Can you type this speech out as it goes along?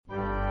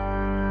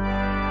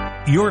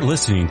You're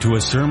listening to a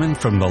sermon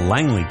from the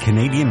Langley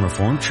Canadian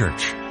Reformed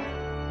Church.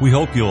 We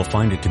hope you'll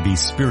find it to be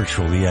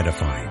spiritually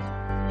edifying.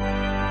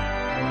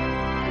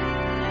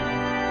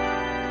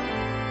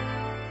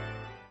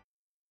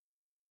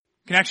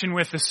 In connection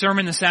with the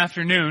sermon this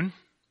afternoon,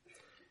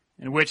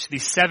 in which the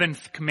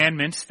seventh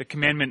commandment, the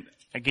commandment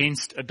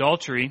against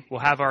adultery, will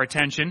have our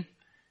attention,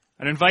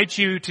 I'd invite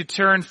you to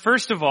turn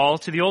first of all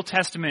to the Old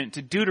Testament,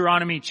 to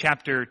Deuteronomy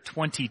chapter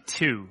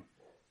 22.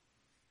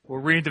 We'll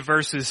read the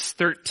verses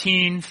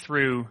 13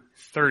 through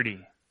 30.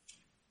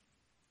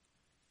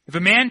 If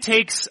a man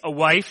takes a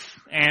wife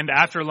and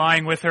after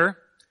lying with her,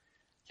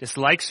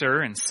 dislikes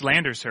her and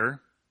slanders her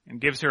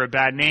and gives her a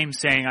bad name,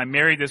 saying, I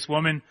married this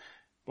woman,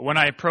 but when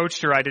I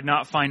approached her I did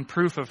not find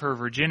proof of her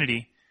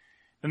virginity,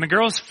 then the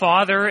girl's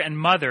father and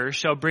mother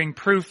shall bring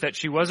proof that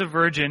she was a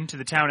virgin to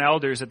the town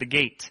elders at the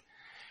gate.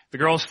 The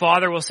girl's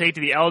father will say to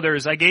the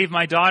elders, I gave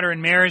my daughter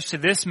in marriage to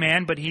this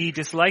man, but he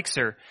dislikes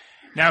her.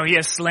 Now he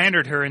has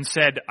slandered her and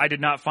said, I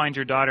did not find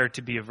your daughter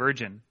to be a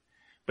virgin.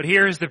 But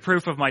here is the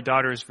proof of my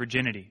daughter's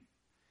virginity.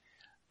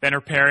 Then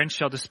her parents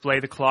shall display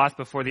the cloth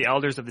before the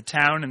elders of the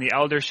town, and the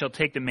elders shall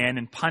take the man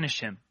and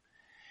punish him.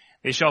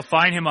 They shall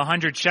fine him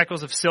 100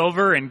 shekels of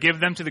silver and give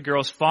them to the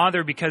girl's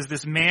father, because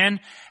this man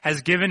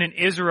has given an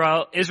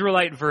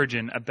Israelite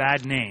virgin a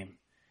bad name.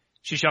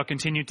 She shall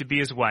continue to be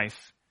his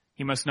wife.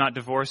 He must not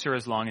divorce her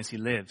as long as he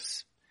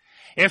lives.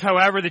 If,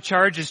 however, the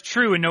charge is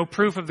true and no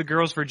proof of the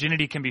girl's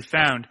virginity can be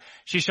found,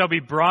 she shall be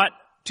brought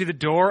to the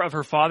door of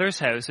her father's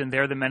house, and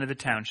there the men of the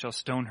town shall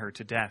stone her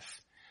to death.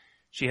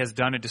 She has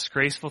done a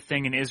disgraceful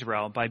thing in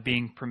Israel by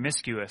being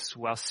promiscuous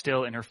while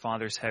still in her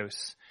father's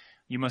house.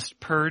 You must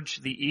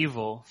purge the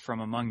evil from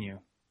among you.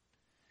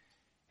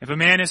 If a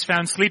man is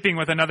found sleeping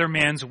with another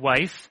man's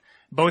wife,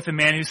 both the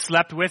man who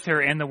slept with her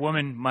and the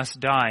woman must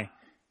die.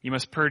 You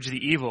must purge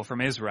the evil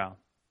from Israel.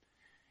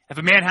 If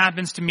a man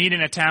happens to meet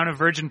in a town a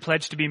virgin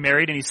pledged to be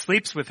married and he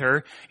sleeps with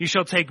her, you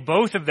shall take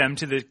both of them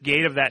to the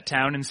gate of that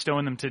town and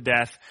stone them to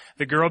death.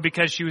 The girl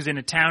because she was in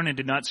a town and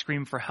did not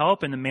scream for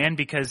help, and the man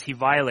because he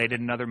violated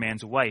another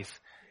man's wife.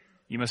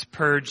 You must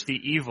purge the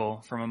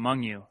evil from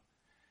among you.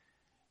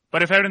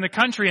 But if out in the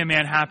country a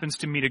man happens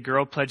to meet a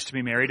girl pledged to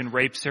be married and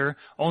rapes her,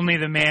 only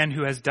the man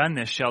who has done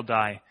this shall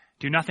die.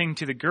 Do nothing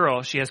to the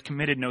girl. She has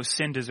committed no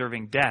sin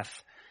deserving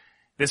death.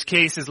 This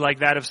case is like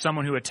that of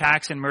someone who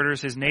attacks and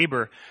murders his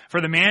neighbor. For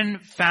the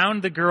man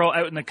found the girl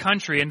out in the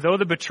country, and though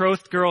the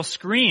betrothed girl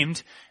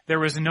screamed, there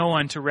was no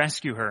one to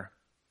rescue her.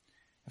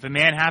 If a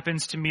man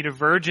happens to meet a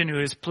virgin who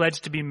is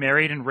pledged to be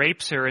married and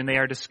rapes her, and they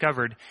are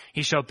discovered,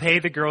 he shall pay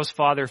the girl's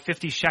father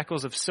 50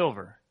 shekels of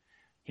silver.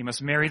 He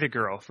must marry the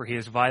girl, for he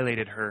has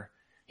violated her.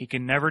 He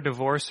can never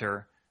divorce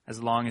her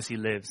as long as he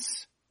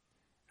lives.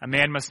 A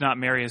man must not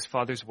marry his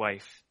father's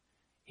wife.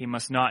 He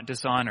must not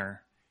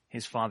dishonor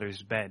his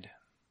father's bed.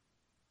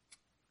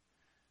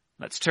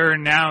 Let's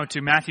turn now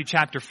to Matthew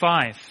chapter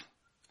 5,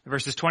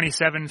 verses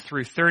 27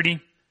 through 30.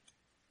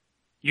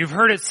 You've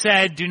heard it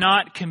said, do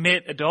not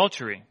commit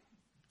adultery.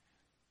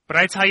 But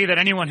I tell you that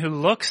anyone who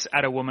looks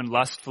at a woman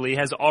lustfully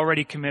has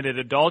already committed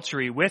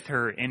adultery with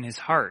her in his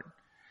heart.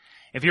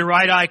 If your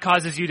right eye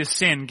causes you to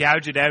sin,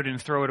 gouge it out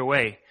and throw it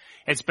away.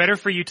 It's better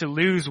for you to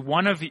lose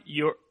one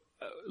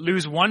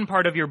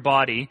part of your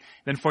body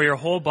than for your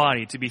whole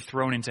body to be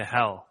thrown into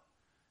hell.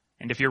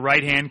 And if your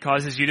right hand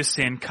causes you to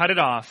sin, cut it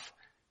off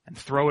and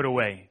throw it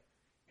away.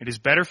 It is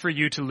better for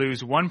you to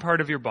lose one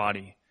part of your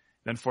body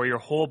than for your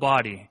whole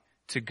body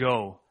to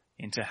go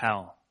into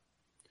hell.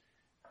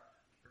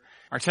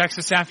 Our text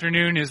this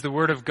afternoon is the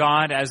Word of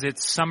God as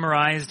it's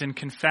summarized and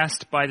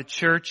confessed by the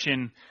Church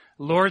in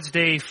Lord's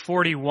Day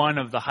 41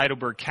 of the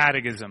Heidelberg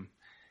Catechism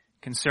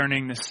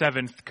concerning the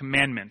seventh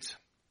commandment.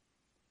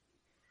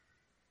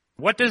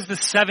 What does the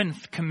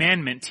seventh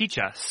commandment teach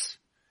us?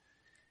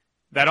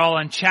 That all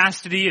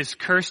unchastity is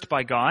cursed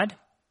by God.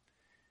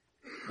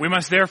 We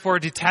must therefore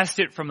detest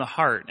it from the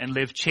heart and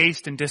live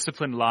chaste and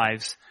disciplined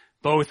lives,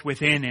 both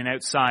within and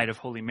outside of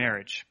holy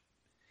marriage.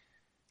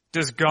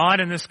 Does God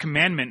in this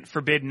commandment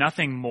forbid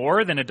nothing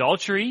more than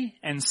adultery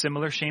and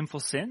similar shameful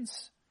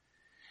sins?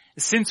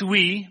 Since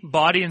we,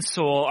 body and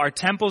soul, are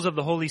temples of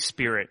the Holy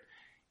Spirit,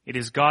 it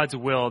is God's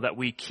will that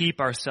we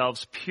keep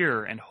ourselves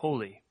pure and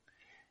holy.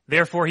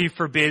 Therefore he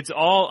forbids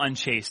all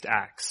unchaste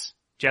acts,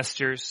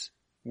 gestures,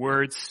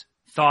 words,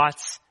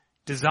 thoughts,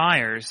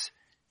 desires,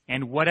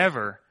 and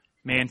whatever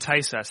may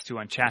entice us to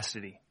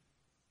unchastity.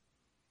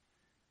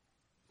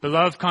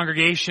 Beloved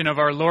congregation of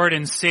our Lord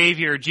and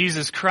Savior,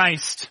 Jesus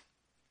Christ,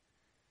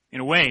 in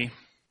a way,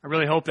 I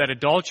really hope that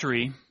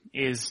adultery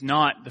is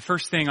not the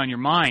first thing on your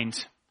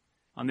mind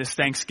on this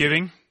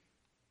Thanksgiving,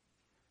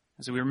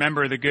 as we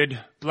remember the good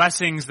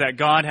blessings that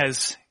God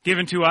has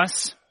given to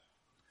us.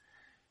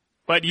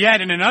 But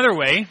yet, in another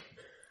way,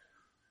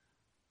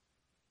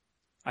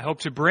 I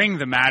hope to bring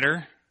the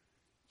matter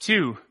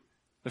to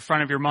the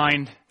front of your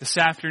mind this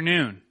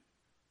afternoon.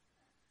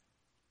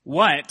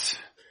 What,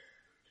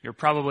 you're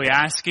probably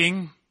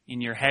asking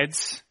in your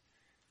heads,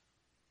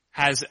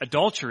 has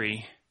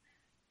adultery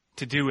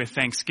to do with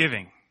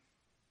Thanksgiving?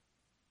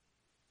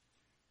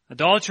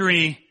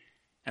 Adultery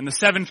and the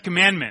seventh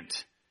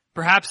commandment.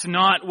 Perhaps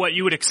not what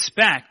you would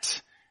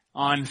expect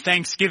on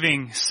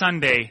Thanksgiving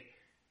Sunday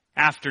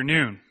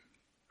afternoon.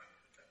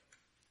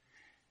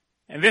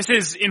 And this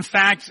is, in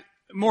fact,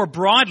 more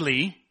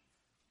broadly,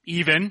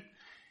 even,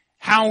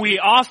 how we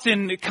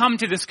often come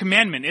to this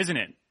commandment, isn't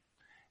it?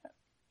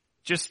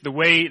 Just the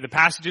way the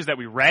passages that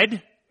we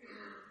read,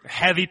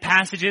 heavy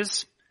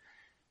passages.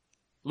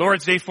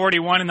 Lord's Day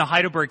 41 in the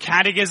Heidelberg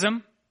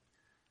Catechism,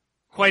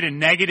 quite a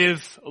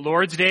negative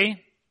Lord's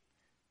Day,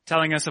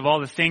 telling us of all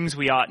the things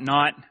we ought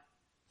not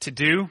to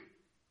do.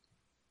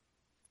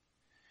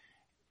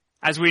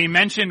 As we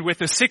mentioned with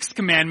the sixth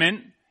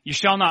commandment, you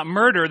shall not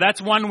murder,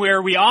 that's one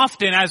where we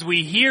often, as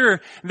we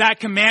hear that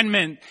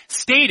commandment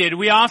stated,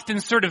 we often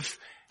sort of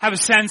have a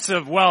sense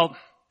of, well,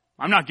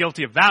 I'm not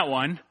guilty of that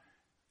one.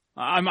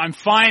 I'm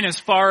fine as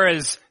far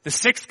as the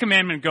sixth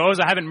commandment goes.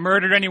 I haven't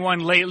murdered anyone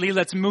lately.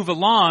 Let's move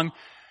along.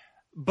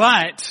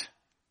 But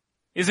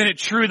isn't it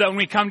true that when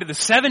we come to the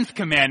seventh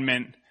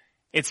commandment,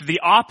 it's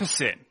the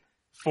opposite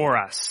for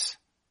us?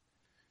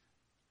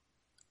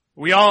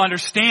 We all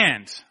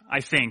understand,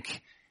 I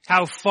think,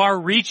 how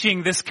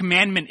far-reaching this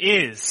commandment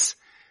is.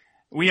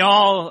 We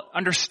all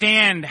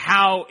understand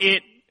how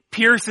it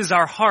pierces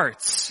our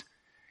hearts,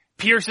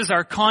 pierces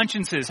our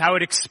consciences, how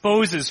it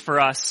exposes for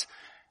us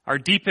our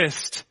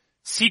deepest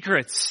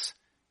secrets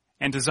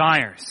and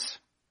desires.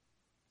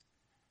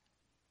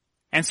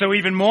 And so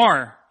even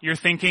more, you're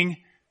thinking,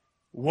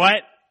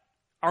 what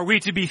are we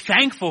to be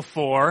thankful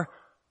for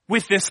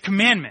with this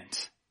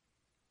commandment?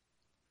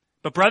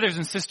 But brothers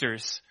and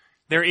sisters,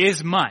 there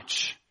is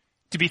much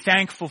to be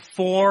thankful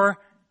for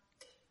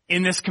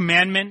in this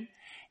commandment,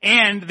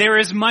 and there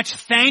is much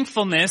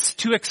thankfulness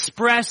to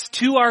express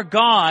to our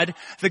God,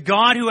 the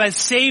God who has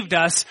saved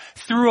us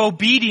through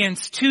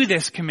obedience to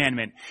this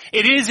commandment.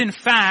 It is in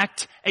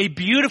fact a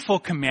beautiful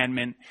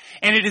commandment,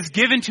 and it is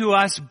given to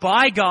us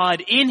by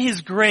God in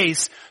His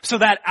grace so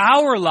that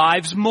our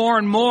lives more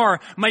and more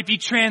might be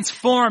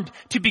transformed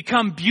to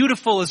become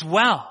beautiful as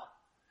well.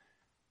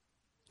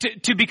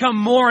 To become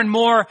more and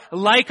more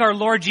like our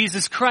Lord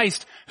Jesus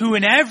Christ, who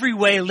in every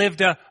way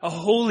lived a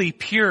holy,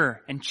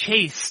 pure, and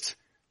chaste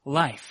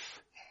life.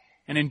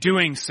 And in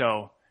doing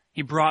so,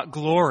 He brought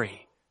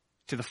glory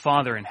to the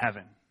Father in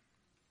heaven.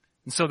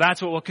 And so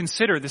that's what we'll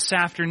consider this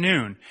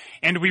afternoon.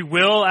 And we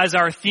will, as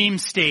our theme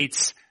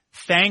states,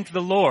 thank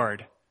the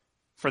Lord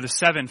for the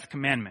seventh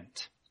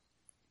commandment.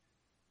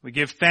 We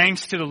give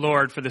thanks to the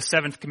Lord for the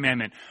seventh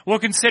commandment. We'll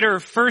consider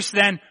first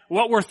then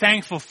what we're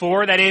thankful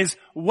for. That is,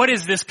 what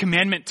is this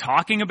commandment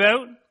talking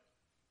about?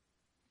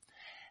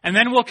 And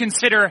then we'll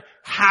consider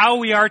how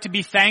we are to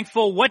be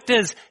thankful. What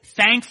does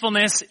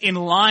thankfulness in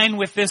line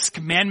with this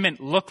commandment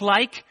look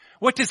like?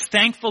 What does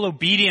thankful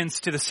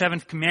obedience to the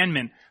seventh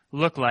commandment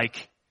look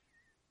like?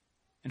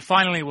 And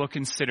finally, we'll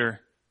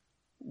consider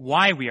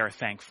why we are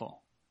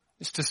thankful.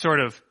 Just to sort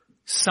of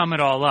sum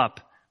it all up.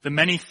 The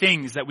many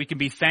things that we can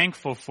be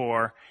thankful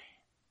for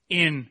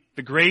in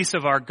the grace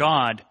of our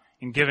God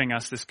in giving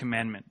us this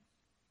commandment.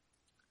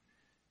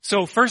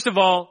 So first of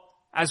all,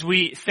 as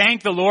we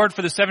thank the Lord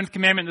for the seventh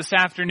commandment this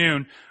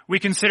afternoon, we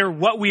consider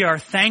what we are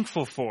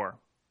thankful for.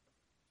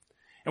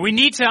 And we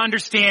need to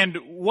understand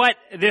what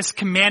this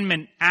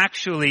commandment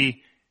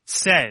actually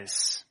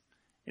says.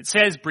 It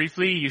says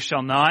briefly, you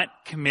shall not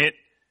commit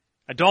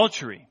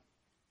adultery.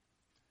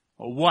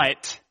 Well,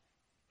 what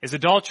is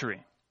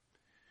adultery?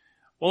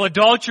 Well,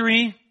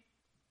 adultery,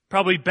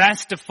 probably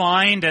best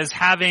defined as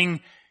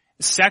having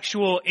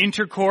sexual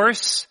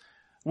intercourse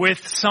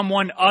with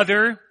someone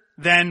other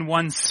than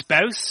one's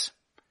spouse,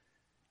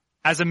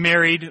 as a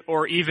married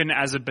or even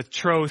as a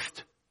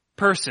betrothed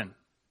person.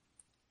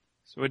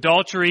 So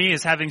adultery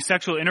is having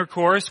sexual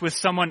intercourse with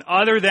someone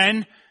other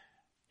than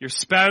your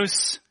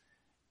spouse,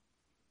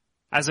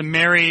 as a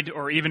married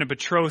or even a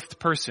betrothed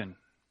person.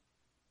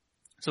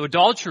 So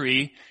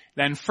adultery,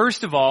 then,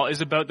 first of all,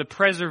 is about the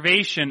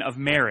preservation of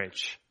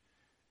marriage.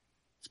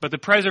 It's about the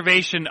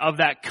preservation of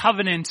that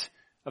covenant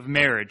of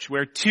marriage,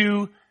 where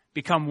two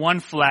become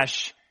one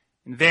flesh,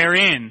 and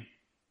therein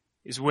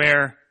is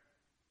where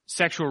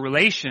sexual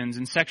relations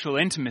and sexual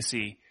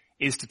intimacy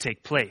is to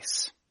take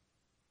place.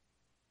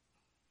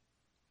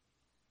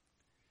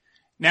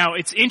 Now,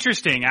 it's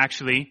interesting,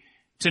 actually,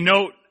 to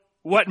note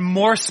what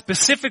more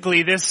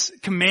specifically this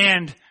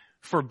command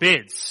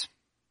forbids.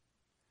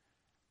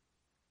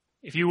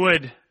 If you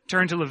would,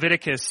 turn to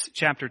Leviticus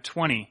chapter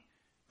 20,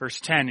 verse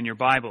 10 in your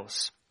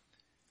Bibles.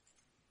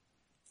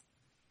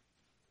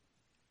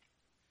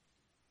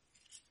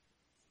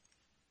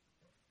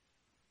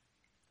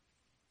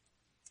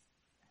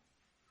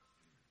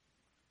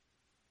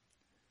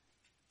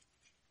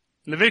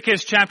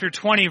 Leviticus chapter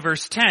 20,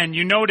 verse 10,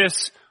 you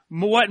notice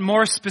what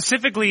more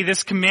specifically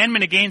this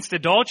commandment against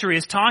adultery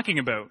is talking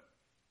about.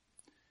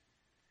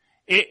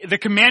 The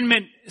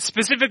commandment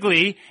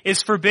specifically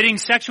is forbidding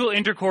sexual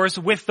intercourse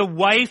with the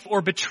wife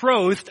or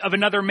betrothed of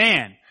another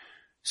man.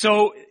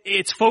 So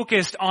it's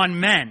focused on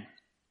men.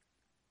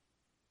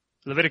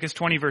 Leviticus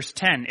 20 verse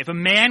 10. If a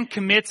man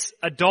commits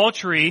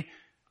adultery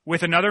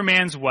with another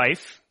man's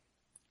wife,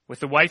 with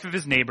the wife of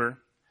his neighbor,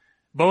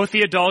 both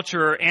the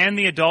adulterer and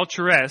the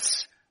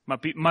adulteress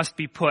must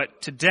be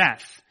put to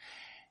death.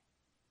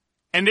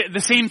 And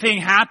the same thing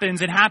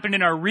happens, it happened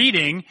in our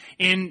reading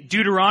in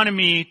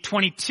Deuteronomy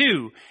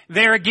 22.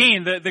 There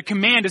again, the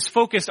command is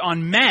focused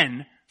on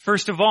men.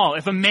 First of all,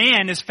 if a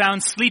man is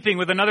found sleeping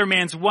with another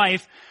man's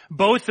wife,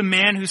 both the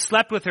man who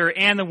slept with her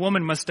and the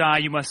woman must die.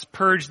 You must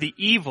purge the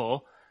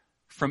evil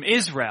from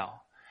Israel.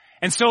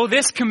 And so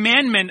this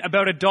commandment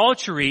about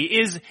adultery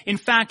is, in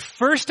fact,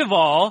 first of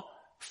all,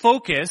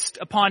 focused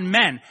upon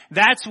men.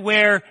 That's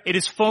where it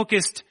is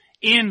focused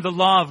in the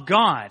law of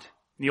God,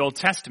 in the Old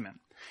Testament.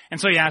 And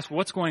so you ask,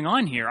 what's going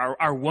on here?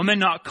 Are women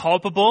not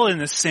culpable in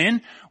the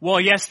sin? Well,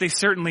 yes, they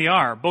certainly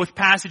are. Both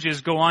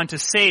passages go on to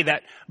say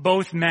that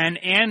both man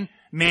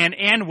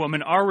and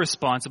woman are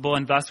responsible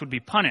and thus would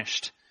be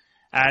punished.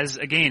 As,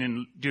 again,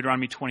 in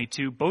Deuteronomy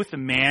 22, both the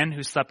man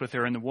who slept with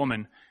her and the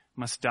woman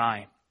must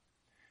die.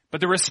 But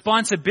the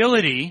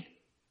responsibility,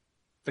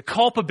 the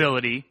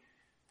culpability,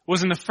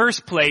 was in the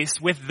first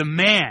place with the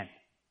man.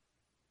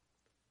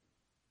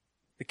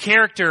 The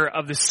character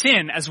of the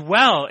sin as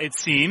well, it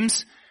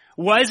seems,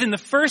 was in the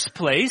first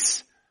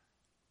place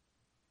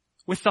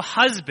with the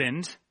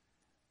husband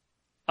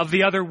of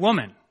the other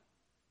woman.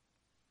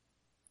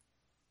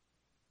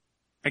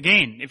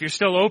 Again, if you're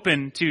still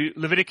open to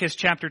Leviticus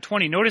chapter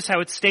 20, notice how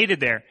it's stated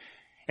there.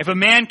 If a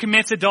man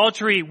commits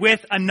adultery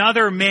with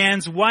another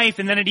man's wife,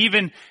 and then it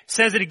even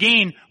says it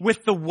again,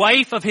 with the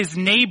wife of his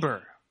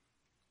neighbor.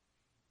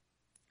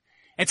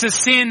 It's a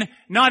sin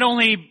not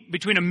only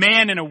between a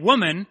man and a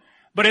woman,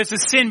 but it's a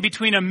sin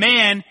between a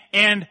man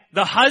and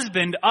the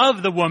husband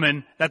of the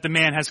woman that the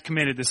man has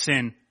committed the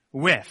sin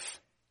with.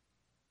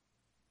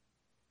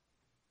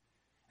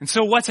 And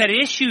so what's at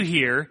issue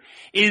here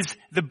is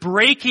the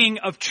breaking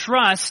of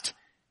trust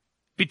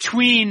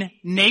between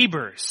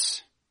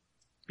neighbors,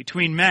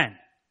 between men.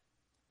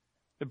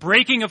 The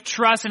breaking of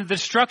trust and the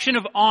destruction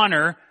of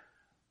honor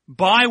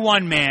by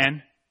one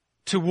man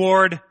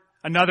toward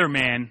another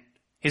man,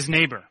 his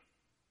neighbor.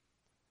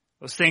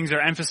 Those things are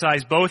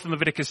emphasized both in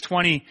Leviticus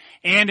 20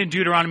 and in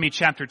Deuteronomy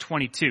chapter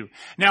 22.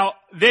 Now,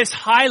 this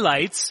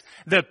highlights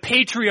the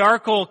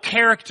patriarchal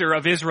character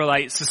of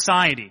Israelite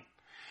society,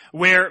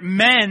 where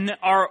men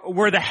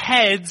were the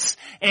heads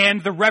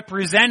and the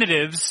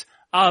representatives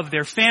of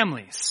their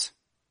families.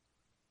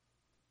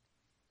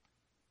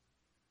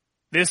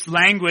 This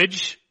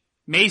language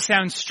may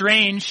sound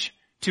strange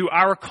to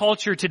our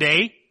culture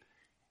today.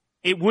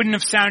 It wouldn't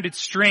have sounded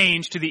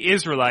strange to the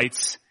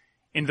Israelites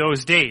in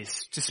those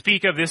days. To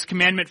speak of this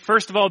commandment,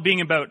 first of all,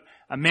 being about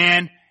a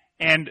man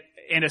and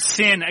a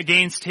sin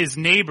against his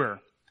neighbor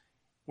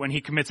when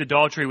he commits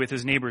adultery with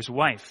his neighbor's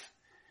wife.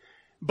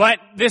 But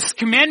this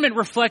commandment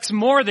reflects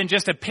more than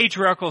just a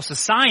patriarchal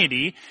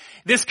society.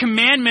 This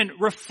commandment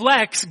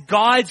reflects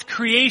God's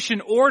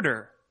creation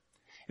order.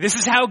 This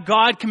is how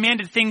God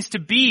commanded things to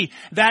be,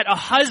 that a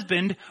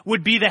husband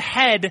would be the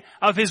head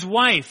of his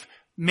wife.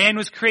 Man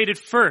was created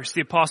first,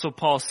 the Apostle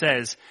Paul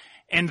says,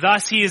 and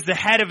thus he is the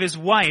head of his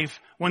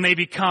wife when they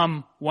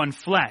become one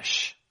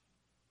flesh.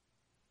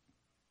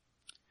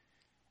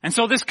 And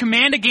so this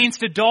command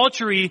against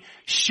adultery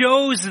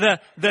shows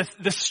the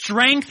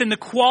strength and the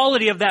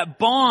quality of that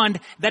bond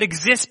that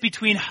exists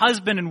between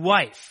husband and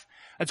wife.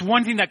 That's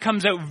one thing that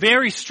comes out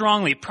very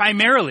strongly,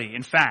 primarily,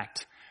 in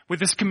fact, with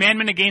this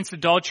commandment against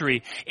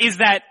adultery, is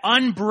that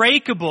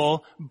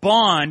unbreakable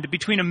bond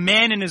between a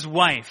man and his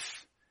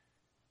wife,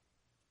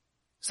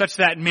 such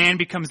that man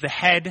becomes the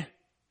head,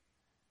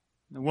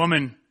 the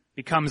woman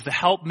becomes the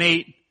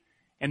helpmate,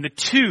 and the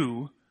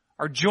two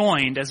are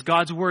joined, as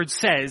God's word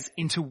says,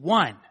 into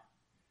one.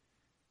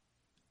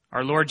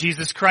 Our Lord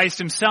Jesus Christ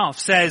himself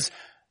says,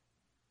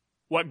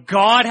 what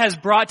God has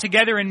brought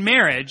together in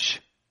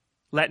marriage,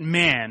 let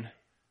man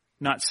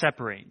not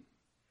separate.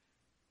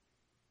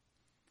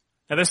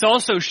 Now this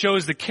also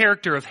shows the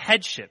character of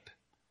headship.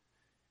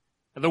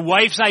 The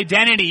wife's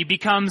identity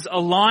becomes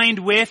aligned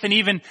with and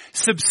even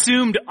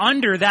subsumed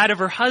under that of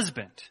her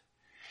husband.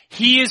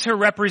 He is her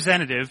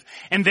representative,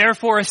 and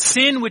therefore a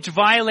sin which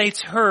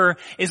violates her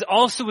is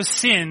also a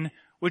sin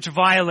which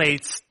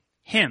violates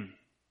him.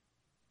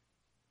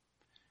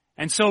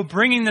 And so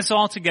bringing this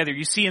all together,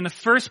 you see in the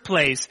first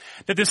place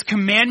that this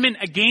commandment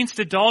against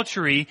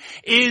adultery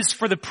is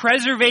for the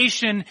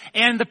preservation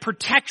and the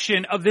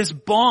protection of this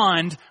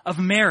bond of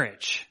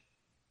marriage.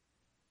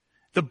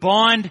 The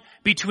bond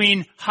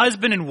between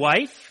husband and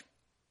wife,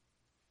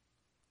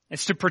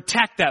 it's to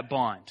protect that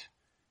bond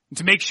and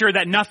to make sure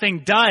that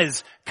nothing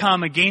does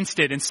come against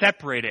it and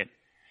separate it.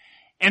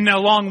 And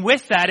along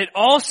with that, it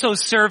also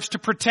serves to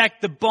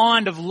protect the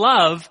bond of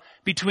love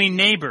between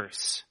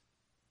neighbors.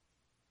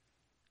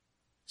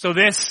 So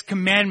this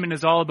commandment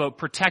is all about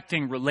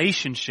protecting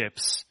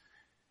relationships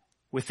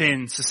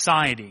within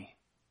society,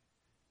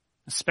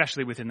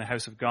 especially within the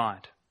house of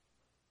God.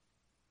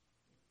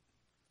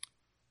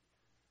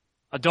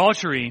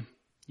 Adultery,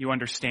 you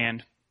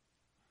understand,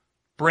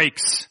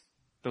 breaks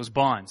those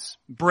bonds.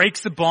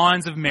 Breaks the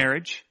bonds of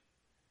marriage.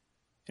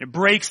 It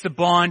breaks the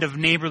bond of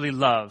neighborly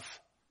love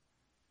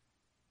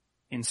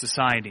in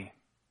society.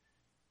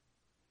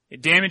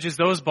 It damages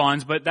those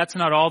bonds, but that's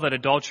not all that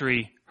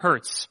adultery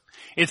hurts.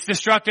 It's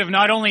destructive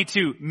not only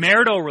to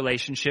marital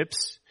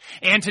relationships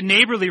and to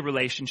neighborly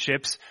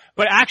relationships,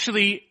 but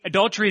actually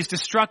adultery is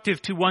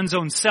destructive to one's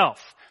own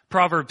self.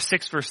 Proverbs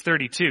 6 verse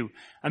 32.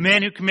 A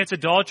man who commits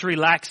adultery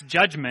lacks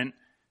judgment.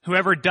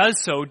 Whoever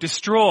does so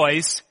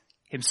destroys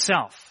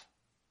himself.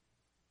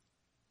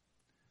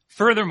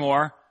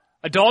 Furthermore,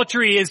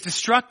 adultery is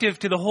destructive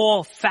to the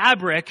whole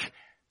fabric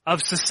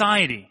of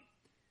society.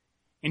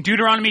 In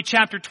Deuteronomy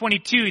chapter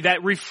 22,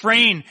 that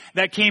refrain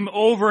that came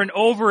over and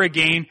over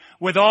again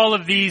with all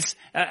of these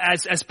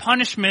as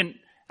punishment,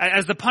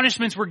 as the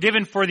punishments were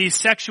given for these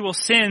sexual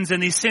sins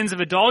and these sins of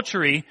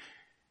adultery,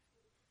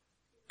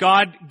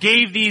 God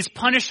gave these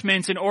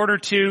punishments in order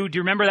to, do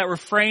you remember that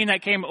refrain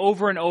that came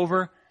over and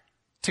over?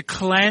 To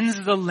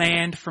cleanse the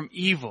land from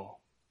evil.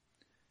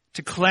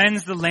 To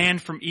cleanse the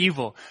land from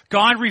evil.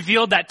 God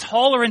revealed that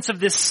tolerance of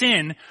this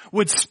sin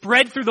would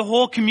spread through the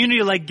whole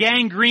community like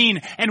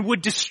gangrene and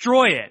would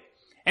destroy it.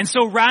 And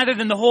so rather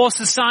than the whole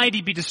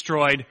society be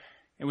destroyed,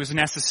 it was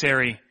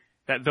necessary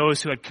that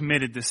those who had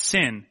committed this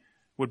sin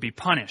would be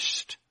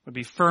punished, would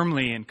be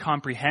firmly and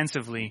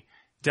comprehensively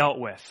dealt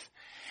with.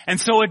 And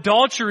so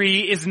adultery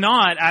is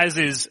not, as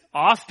is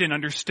often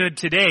understood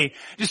today,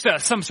 just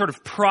some sort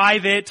of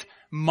private,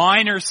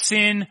 minor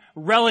sin,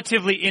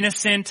 relatively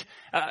innocent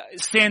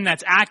sin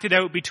that's acted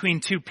out between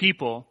two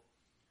people.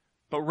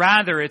 But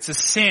rather it's a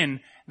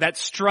sin that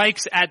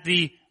strikes at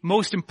the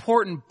most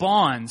important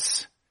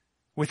bonds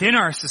within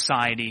our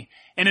society,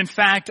 and in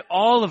fact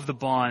all of the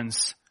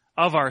bonds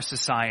of our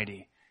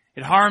society.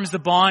 It harms the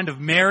bond of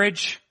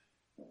marriage,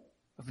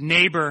 of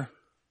neighbor,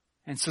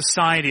 and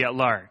society at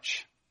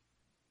large.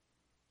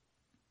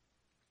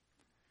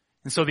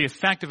 And so the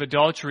effect of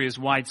adultery is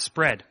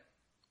widespread.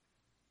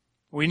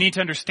 We need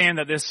to understand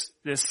that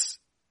this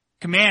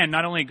command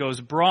not only goes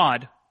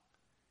broad,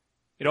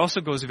 it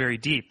also goes very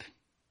deep.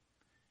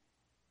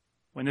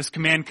 When this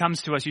command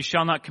comes to us, you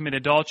shall not commit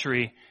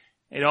adultery,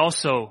 it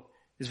also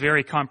is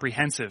very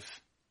comprehensive.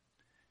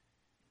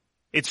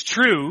 It's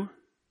true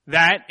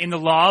that in the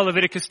law,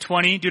 Leviticus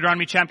 20,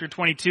 Deuteronomy chapter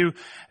 22,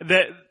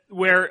 that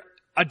where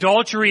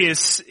adultery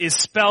is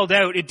spelled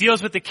out, it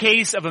deals with the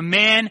case of a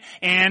man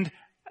and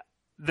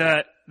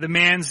the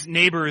man's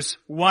neighbor's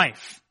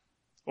wife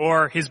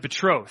or his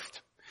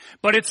betrothed.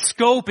 But its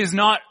scope is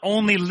not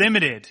only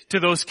limited to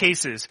those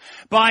cases.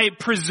 By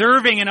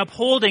preserving and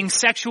upholding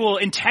sexual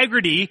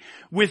integrity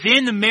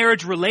within the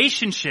marriage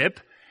relationship,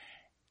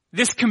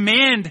 this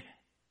command,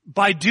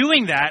 by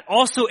doing that,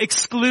 also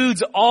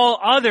excludes all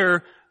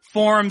other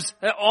forms,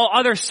 all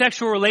other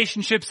sexual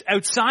relationships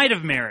outside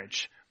of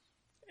marriage.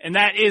 And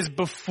that is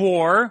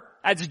before,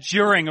 that's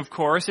during, of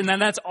course, and then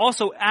that's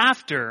also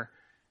after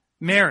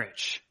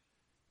marriage,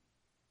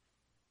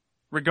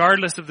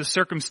 regardless of the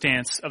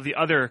circumstance of the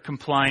other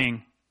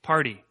complying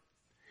party.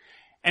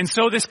 And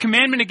so this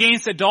commandment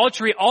against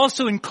adultery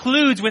also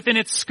includes within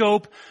its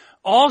scope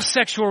all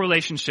sexual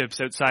relationships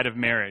outside of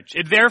marriage.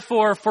 It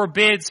therefore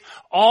forbids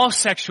all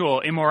sexual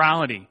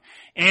immorality.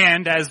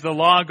 And as the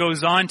law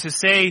goes on to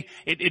say,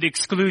 it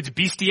excludes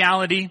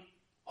bestiality,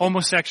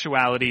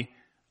 homosexuality,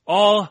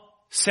 all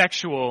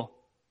sexual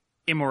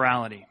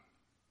immorality.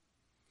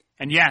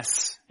 And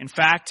yes, in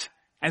fact,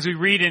 as we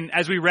read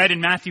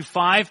in Matthew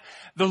 5,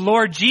 the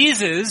Lord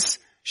Jesus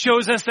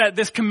shows us that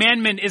this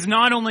commandment is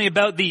not only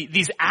about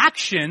these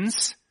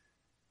actions,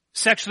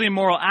 sexually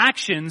immoral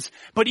actions,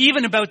 but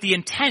even about the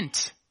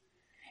intent.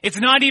 It's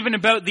not even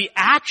about the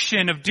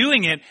action of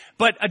doing it,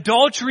 but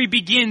adultery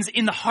begins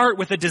in the heart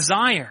with a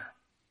desire.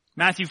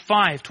 Matthew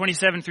 5,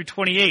 27 through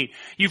 28.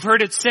 You've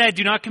heard it said,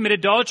 do not commit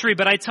adultery,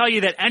 but I tell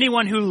you that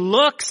anyone who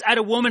looks at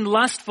a woman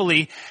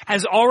lustfully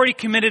has already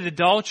committed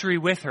adultery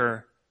with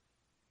her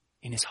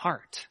in his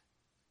heart.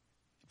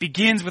 It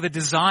begins with a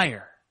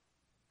desire.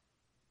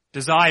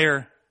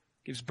 Desire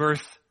gives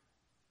birth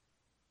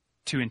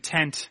to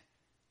intent.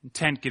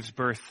 Intent gives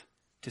birth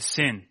to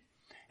sin.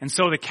 And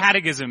so the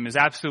Catechism is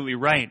absolutely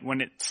right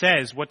when it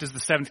says, what does the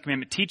seventh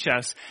commandment teach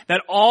us?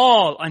 That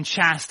all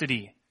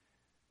unchastity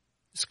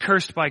is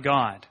cursed by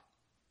God.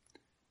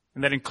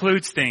 And that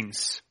includes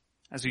things,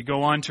 as we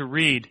go on to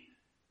read,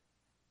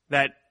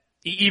 that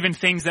even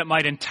things that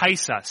might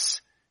entice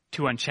us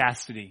to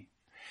unchastity.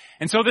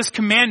 And so this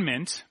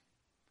commandment,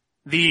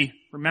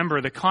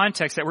 remember the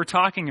context that we're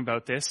talking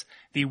about this,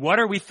 what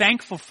are we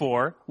thankful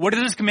for? What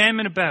is this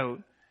commandment about?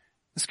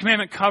 This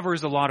commandment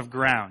covers a lot of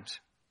ground.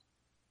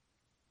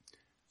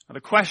 Now,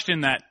 the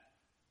question that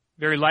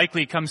very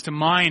likely comes to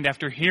mind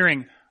after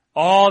hearing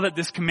all that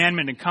this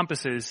commandment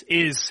encompasses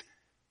is,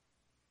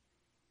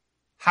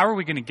 how are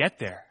we going to get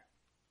there?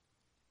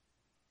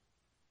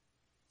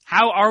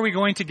 How are we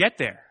going to get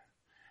there?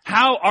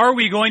 How are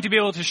we going to be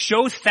able to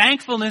show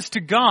thankfulness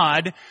to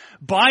God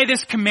by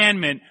this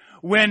commandment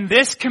when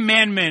this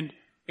commandment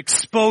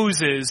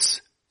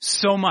exposes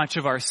so much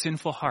of our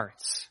sinful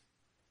hearts?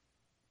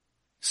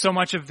 So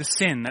much of the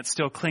sin that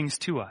still clings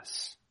to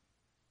us.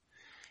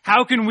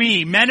 How can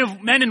we, men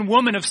and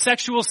women of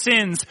sexual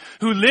sins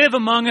who live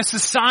among a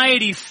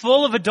society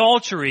full of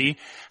adultery,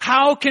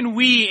 how can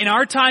we, in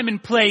our time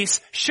and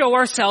place, show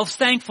ourselves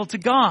thankful to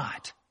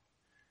God?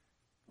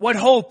 What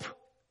hope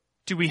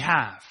do we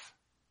have?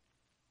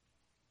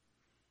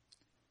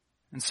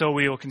 And so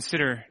we will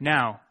consider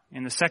now,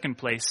 in the second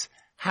place,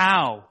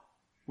 how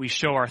we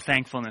show our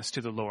thankfulness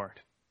to the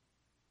Lord.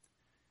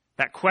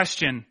 That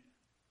question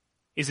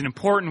is an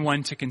important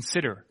one to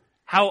consider.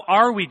 How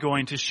are we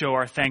going to show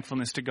our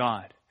thankfulness to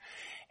God?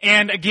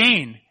 And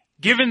again,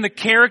 given the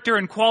character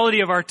and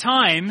quality of our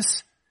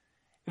times,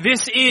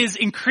 this is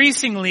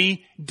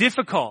increasingly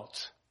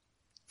difficult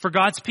for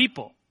God's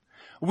people.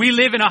 We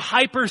live in a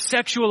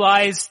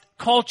hypersexualized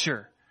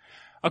culture.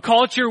 A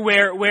culture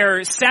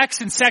where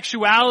sex and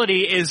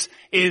sexuality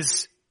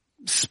is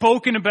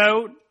spoken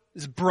about,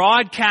 is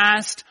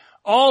broadcast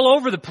all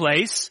over the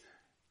place.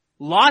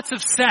 Lots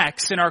of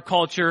sex in our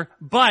culture,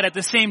 but at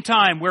the same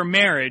time where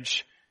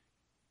marriage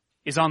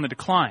is on the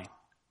decline.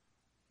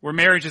 Where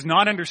marriage is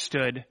not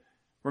understood,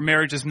 where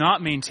marriage is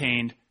not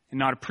maintained and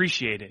not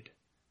appreciated.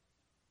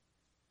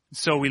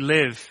 So we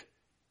live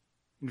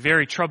in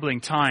very troubling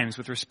times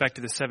with respect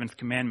to the seventh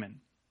commandment.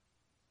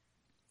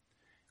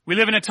 We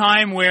live in a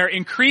time where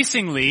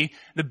increasingly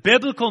the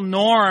biblical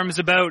norms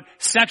about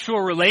sexual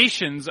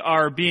relations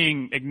are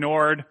being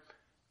ignored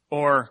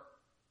or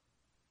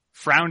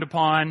frowned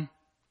upon.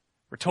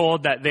 We're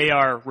told that they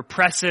are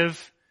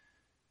repressive.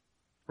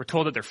 We're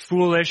told that they're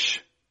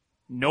foolish.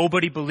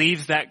 Nobody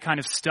believes that kind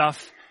of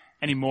stuff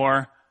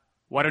anymore.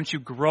 Why don't you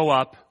grow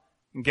up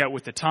and get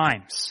with the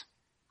times?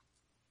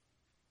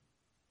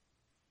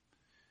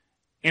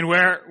 And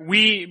where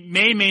we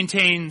may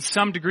maintain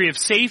some degree of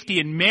safety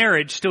in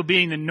marriage still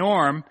being the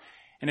norm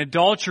and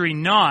adultery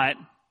not,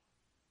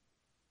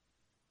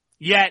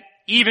 yet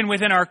even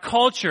within our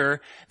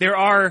culture there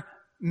are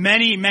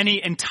many,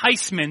 many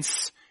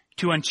enticements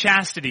to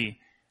unchastity,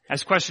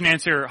 as question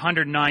answer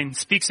 109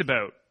 speaks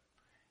about.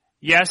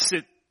 Yes,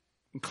 it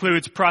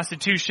includes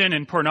prostitution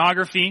and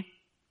pornography,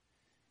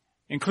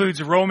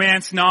 includes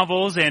romance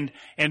novels and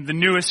the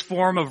newest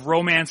form of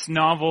romance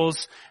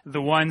novels,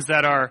 the ones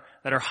that are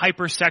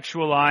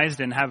hypersexualized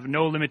and have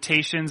no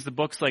limitations, the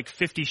books like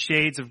 50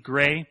 Shades of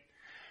Grey.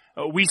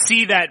 We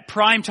see that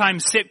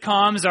primetime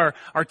sitcoms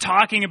are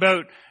talking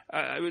about,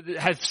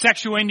 have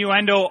sexual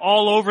innuendo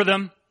all over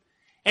them,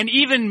 and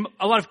even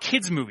a lot of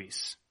kids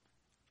movies,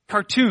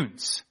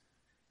 cartoons,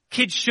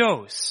 kids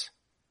shows,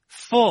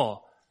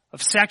 full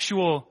of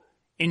sexual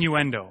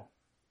innuendo.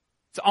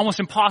 It's almost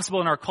impossible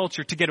in our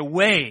culture to get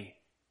away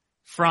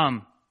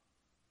from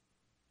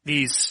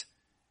this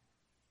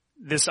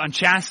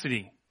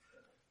unchastity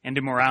and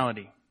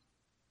immorality.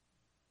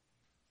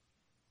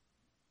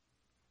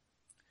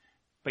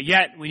 But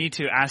yet we need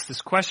to ask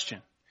this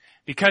question,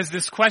 because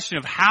this question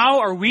of how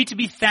are we to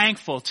be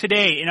thankful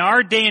today in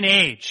our day and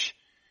age,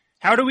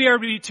 how are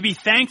we to be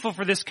thankful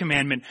for this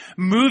commandment,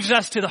 moves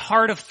us to the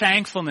heart of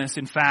thankfulness,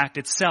 in fact,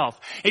 itself.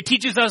 It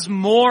teaches us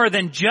more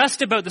than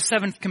just about the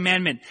seventh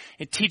commandment.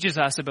 It teaches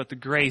us about the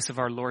grace of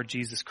our Lord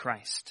Jesus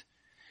Christ.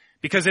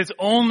 Because it's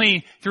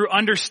only through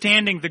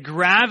understanding the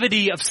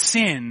gravity of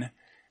sin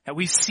that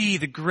we see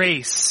the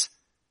grace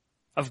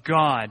of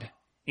God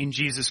in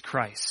Jesus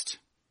Christ.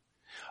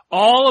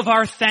 All of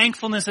our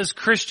thankfulness as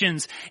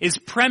Christians is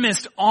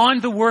premised on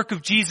the work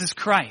of Jesus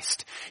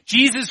Christ.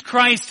 Jesus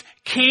Christ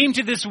came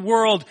to this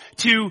world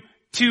to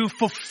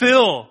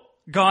fulfill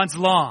God's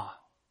law.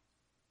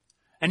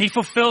 And He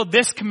fulfilled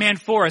this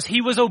command for us.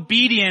 He was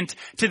obedient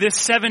to this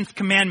seventh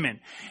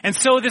commandment. And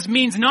so this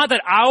means not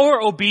that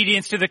our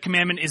obedience to the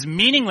commandment is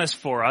meaningless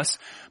for us,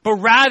 but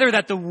rather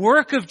that the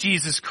work of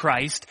Jesus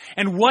Christ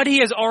and what He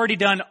has already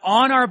done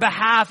on our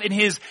behalf in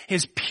His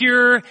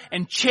pure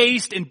and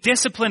chaste and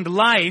disciplined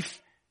life,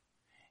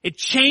 it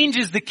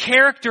changes the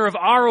character of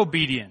our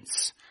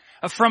obedience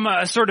from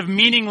a sort of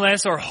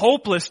meaningless or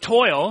hopeless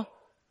toil.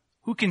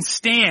 Who can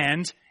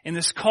stand in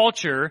this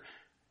culture?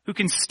 Who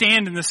can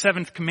stand in the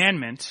seventh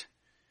commandment?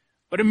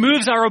 But it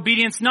moves our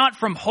obedience not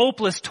from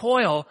hopeless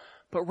toil,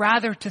 but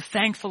rather to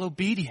thankful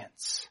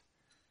obedience.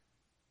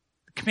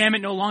 The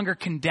commandment no longer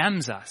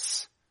condemns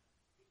us,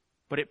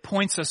 but it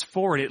points us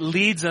forward. It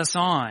leads us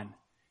on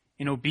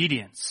in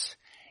obedience.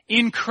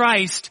 In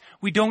Christ,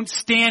 we don't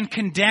stand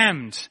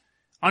condemned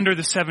under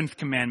the seventh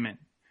commandment.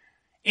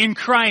 In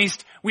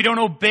Christ, we don't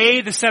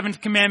obey the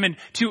seventh commandment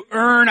to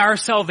earn our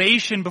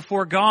salvation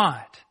before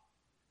God.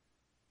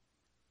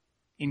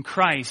 In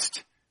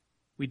Christ,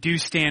 we do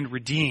stand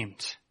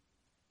redeemed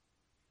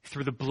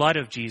through the blood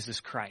of Jesus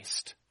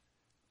Christ.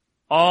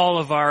 All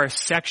of our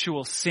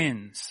sexual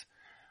sins,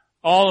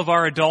 all of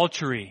our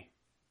adultery,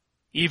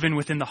 even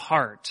within the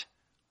heart,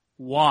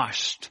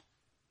 washed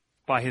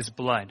by His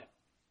blood.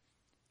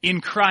 In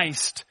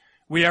Christ,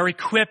 we are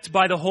equipped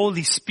by the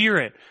Holy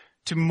Spirit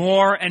to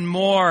more and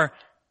more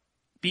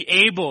be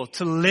able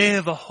to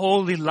live a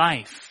holy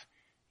life,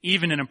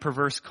 even in a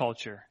perverse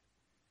culture.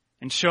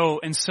 And so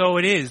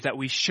it is that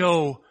we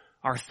show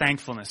our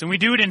thankfulness. And we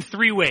do it in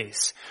three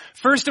ways.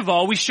 First of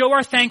all, we show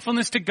our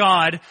thankfulness to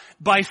God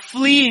by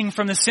fleeing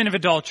from the sin of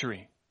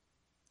adultery.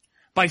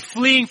 by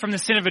fleeing from the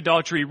sin of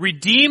adultery,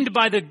 redeemed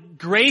by the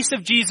grace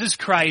of Jesus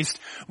Christ,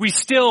 we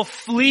still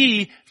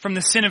flee from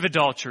the sin of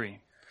adultery.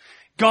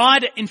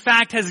 God, in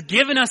fact, has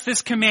given us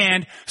this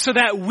command so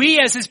that we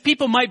as His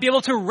people might be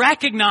able to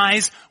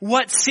recognize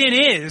what sin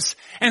is,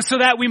 and so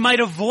that we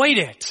might avoid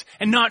it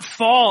and not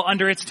fall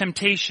under its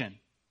temptation.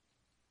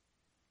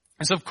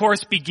 This, of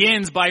course,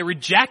 begins by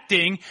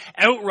rejecting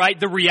outright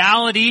the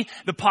reality,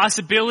 the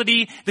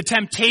possibility, the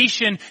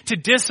temptation to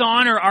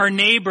dishonor our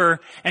neighbor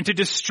and to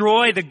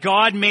destroy the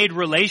God-made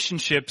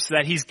relationships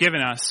that He's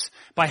given us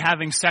by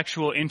having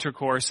sexual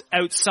intercourse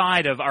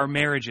outside of our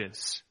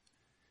marriages,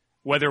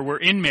 whether we're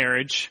in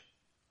marriage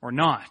or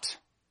not.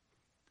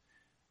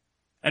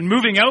 And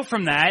moving out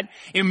from that,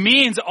 it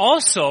means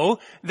also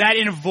that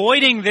in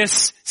avoiding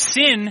this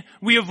sin,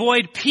 we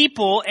avoid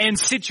people and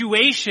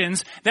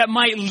situations that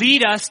might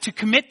lead us to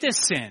commit this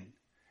sin.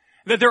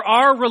 That there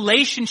are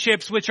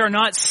relationships which are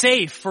not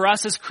safe for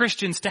us as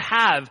Christians to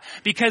have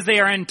because they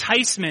are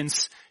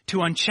enticements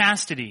to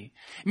unchastity.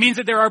 It means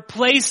that there are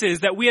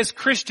places that we as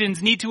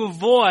Christians need to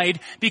avoid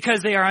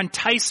because they are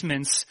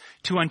enticements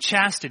to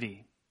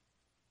unchastity.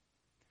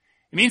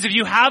 It means if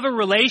you have a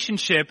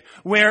relationship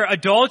where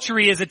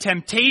adultery is a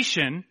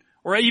temptation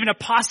or even a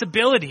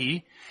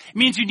possibility, it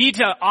means you need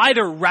to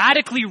either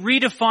radically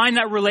redefine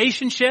that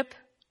relationship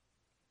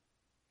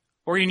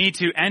or you need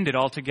to end it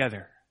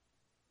altogether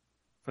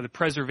for the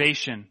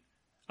preservation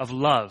of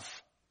love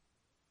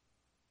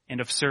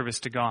and of service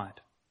to God.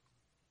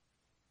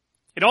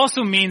 It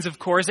also means, of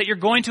course, that you're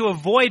going to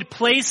avoid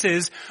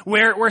places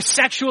where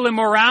sexual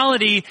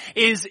immorality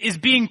is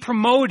being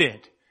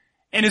promoted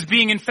and is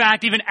being, in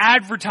fact, even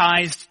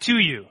advertised to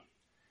you.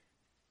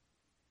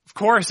 Of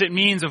course, it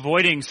means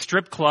avoiding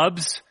strip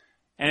clubs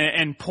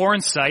and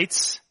porn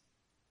sites,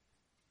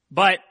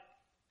 but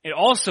it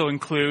also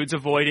includes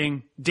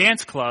avoiding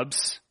dance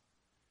clubs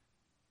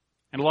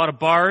and a lot of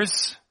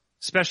bars,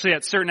 especially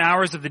at certain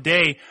hours of the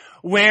day,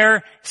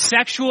 where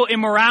sexual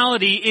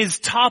immorality is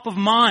top of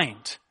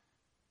mind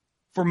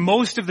for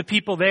most of the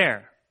people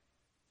there.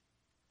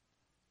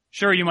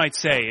 Sure, you might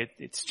say,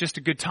 it's just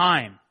a good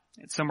time.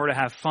 It's somewhere to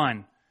have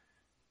fun.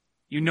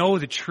 You know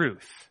the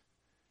truth.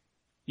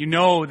 You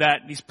know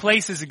that these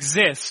places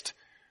exist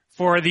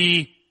for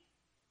the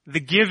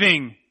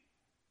giving,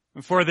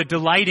 for the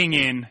delighting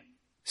in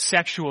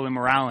sexual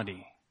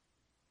immorality.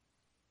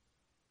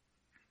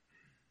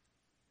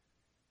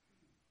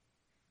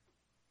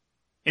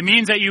 It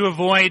means that you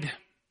avoid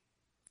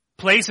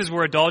places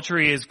where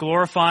adultery is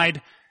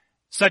glorified,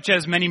 such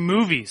as many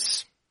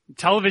movies,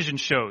 television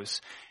shows.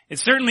 It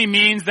certainly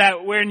means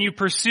that when you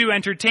pursue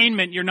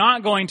entertainment, you're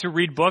not going to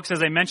read books,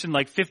 as I mentioned,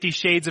 like 50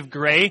 Shades of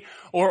Grey,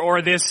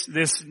 or this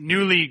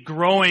newly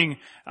growing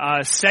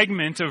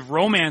segment of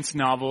romance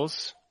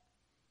novels.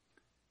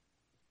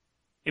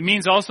 It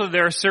means also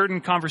there are certain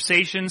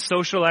conversations,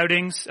 social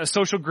outings,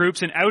 social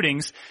groups and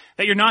outings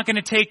that you're not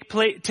going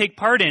to take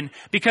part in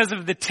because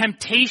of the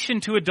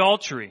temptation to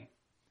adultery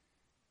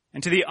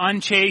and to the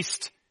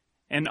unchaste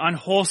and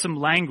unwholesome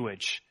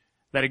language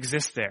that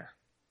exists there.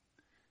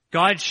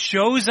 God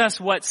shows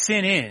us what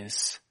sin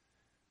is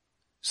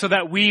so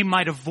that we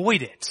might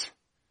avoid it,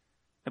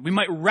 that we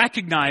might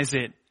recognize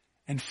it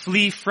and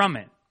flee from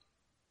it.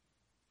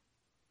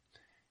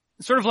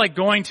 It's sort of like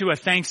going to a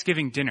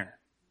Thanksgiving dinner.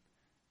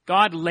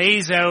 God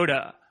lays out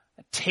a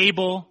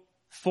table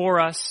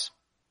for us,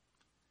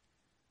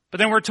 but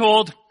then we're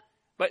told,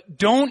 but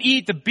don't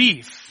eat the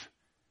beef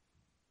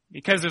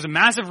because there's a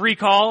massive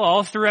recall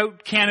all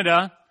throughout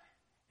Canada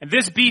and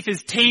this beef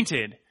is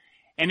tainted,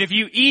 and if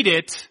you eat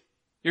it,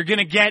 you're going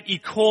to get E.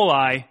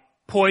 coli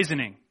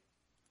poisoning.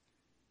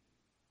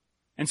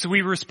 And so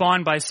we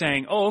respond by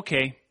saying, oh,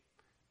 okay,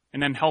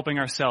 and then helping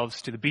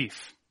ourselves to the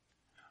beef.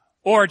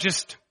 Or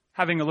just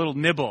having a little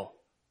nibble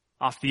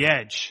off the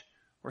edge,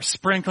 or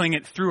sprinkling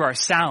it through our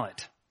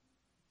salad.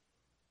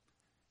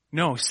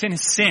 No, sin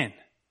is sin.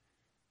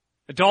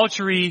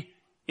 Adultery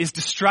is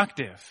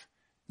destructive.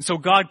 And so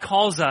God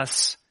calls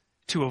us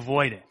to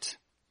avoid it.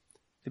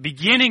 The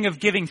beginning of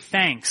giving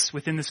thanks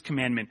within this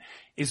commandment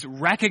is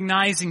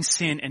recognizing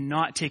sin and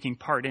not taking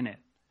part in it.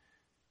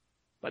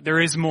 But there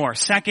is more.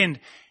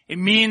 Second, it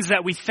means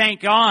that we thank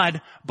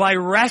God by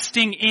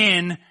resting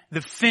in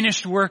the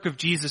finished work of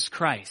Jesus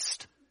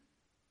Christ.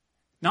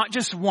 Not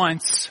just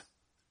once,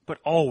 but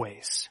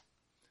always.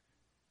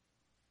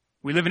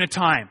 We live in a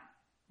time,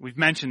 we've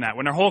mentioned that,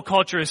 when our whole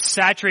culture is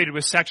saturated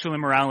with sexual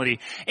immorality.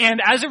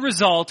 And as a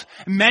result,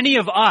 many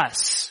of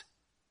us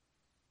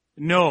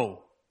know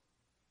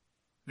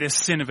this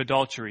sin of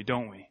adultery,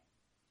 don't we?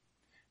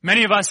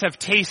 Many of us have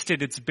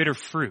tasted its bitter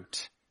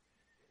fruit.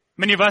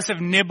 Many of us have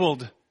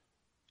nibbled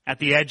at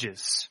the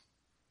edges.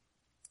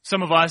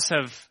 Some of us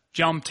have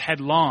jumped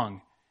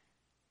headlong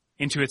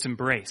into its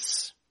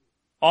embrace.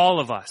 All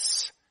of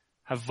us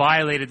have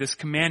violated this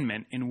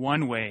commandment in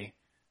one way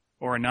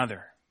or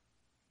another.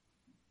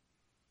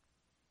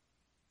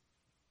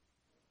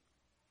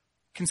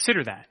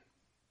 Consider that.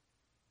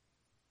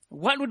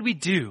 What would we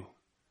do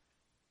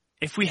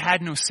if we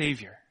had no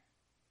Savior?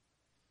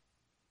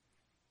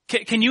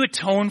 Can you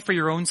atone for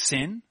your own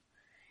sin?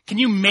 Can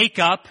you make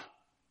up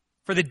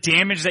for the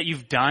damage that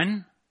you've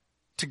done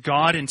to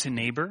God and to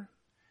neighbor?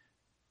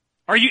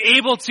 Are you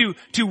able to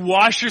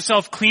wash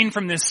yourself clean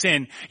from this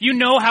sin? You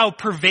know how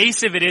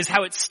pervasive it is,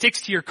 how it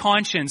sticks to your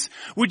conscience.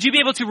 Would you be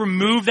able to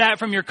remove that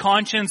from your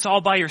conscience all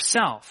by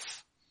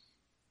yourself?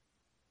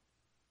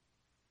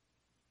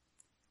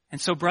 And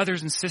so,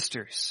 brothers and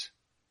sisters,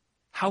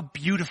 how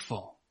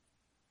beautiful,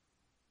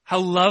 how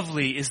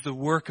lovely is the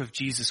work of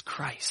Jesus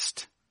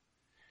Christ.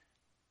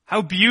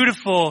 How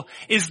beautiful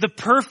is the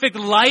perfect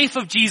life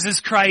of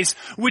Jesus Christ,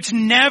 which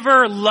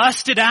never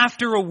lusted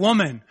after a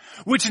woman,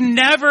 which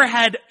never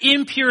had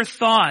impure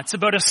thoughts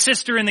about a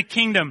sister in the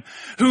kingdom,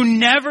 who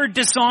never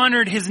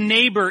dishonored his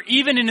neighbor,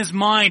 even in his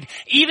mind,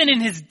 even in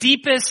his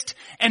deepest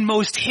and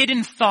most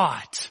hidden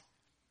thought.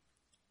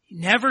 He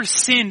never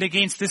sinned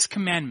against this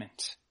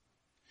commandment.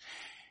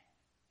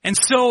 And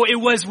so it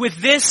was with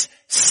this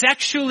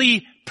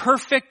sexually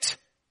perfect,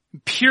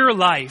 pure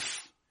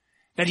life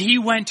that he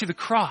went to the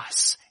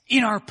cross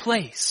in our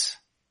place.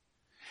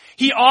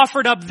 He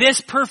offered up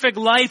this perfect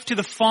life to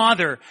the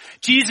Father.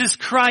 Jesus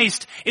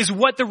Christ is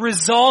what the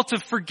result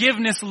of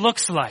forgiveness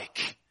looks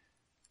like.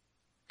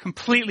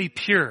 Completely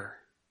pure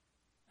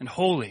and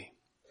holy.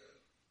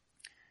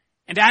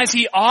 And as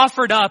he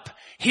offered up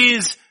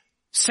his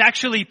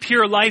sexually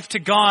pure life to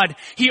God,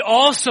 he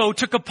also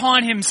took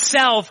upon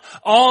himself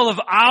all of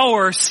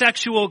our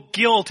sexual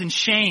guilt and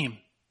shame.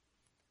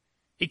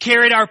 He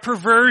carried our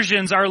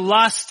perversions, our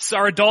lusts,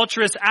 our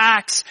adulterous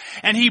acts,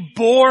 and he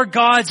bore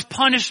God's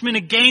punishment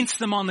against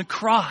them on the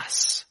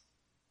cross.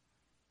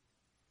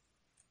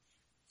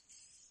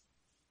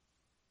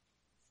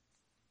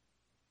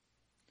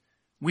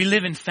 We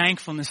live in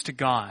thankfulness to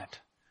God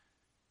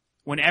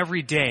when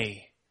every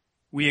day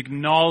we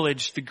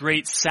acknowledge the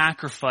great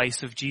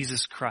sacrifice of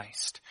Jesus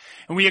Christ.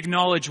 And we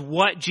acknowledge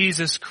what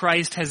Jesus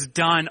Christ has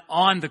done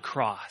on the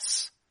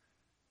cross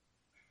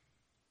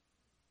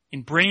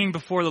in bringing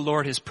before the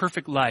Lord his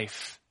perfect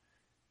life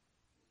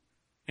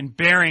and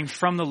bearing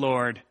from the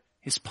Lord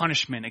his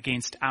punishment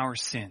against our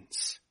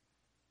sins.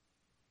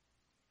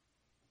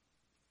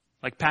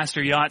 Like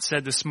Pastor Yacht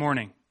said this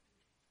morning,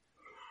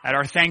 at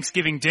our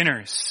Thanksgiving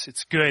dinners,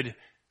 it's good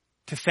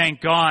to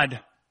thank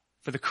God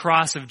for the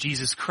cross of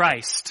Jesus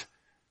Christ,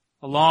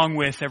 along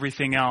with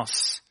everything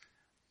else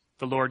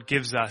the Lord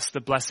gives us,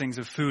 the blessings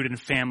of food and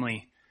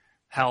family,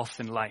 health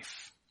and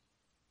life.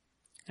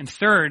 And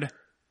third,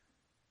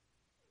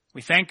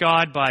 we thank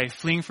God by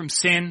fleeing from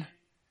sin.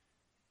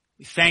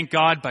 We thank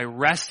God by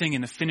resting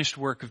in the finished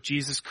work of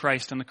Jesus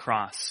Christ on the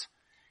cross.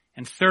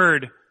 And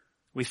third,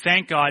 we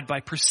thank God by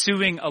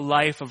pursuing a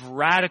life of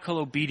radical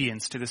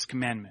obedience to this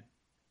commandment.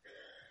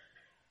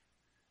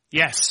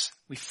 Yes,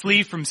 we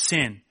flee from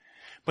sin,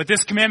 but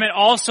this commandment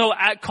also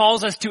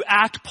calls us to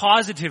act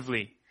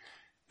positively.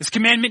 This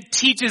commandment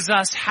teaches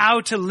us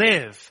how to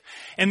live.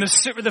 And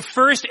the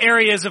first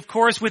area is, of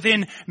course,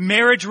 within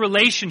marriage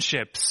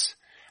relationships.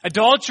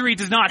 Adultery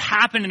does not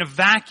happen in a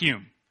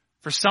vacuum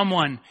for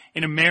someone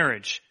in a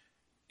marriage.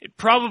 It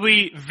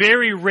probably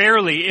very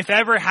rarely, if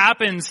ever,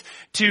 happens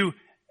to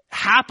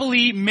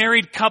happily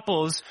married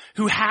couples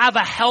who have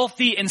a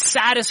healthy and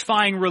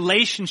satisfying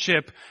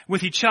relationship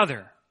with each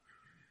other.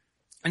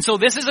 And so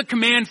this is a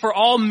command for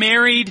all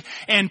married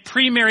and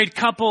pre-married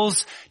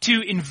couples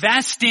to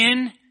invest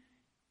in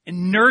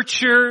and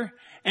nurture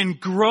and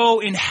grow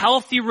in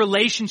healthy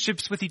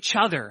relationships with each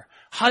other,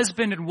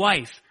 husband and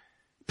wife.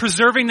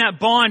 Preserving that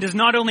bond is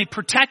not only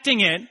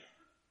protecting it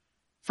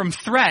from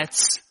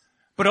threats,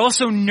 but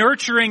also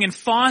nurturing and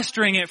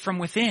fostering it from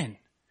within.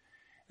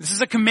 This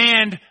is a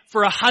command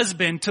for a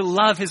husband to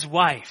love his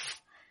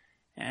wife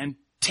and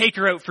take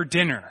her out for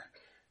dinner,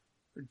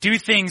 or do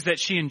things that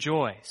she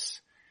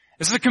enjoys.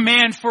 This is a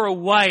command for a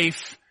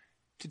wife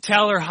to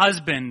tell her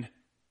husband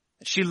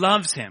that she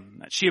loves him,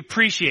 that she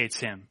appreciates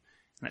him,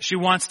 and that she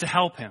wants to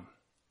help him.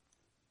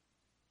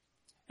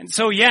 And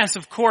so yes,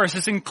 of course,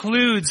 this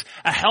includes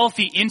a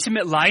healthy,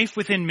 intimate life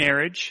within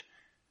marriage,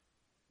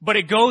 but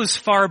it goes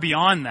far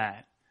beyond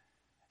that.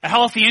 A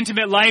healthy,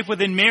 intimate life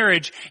within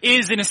marriage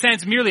is, in a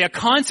sense, merely a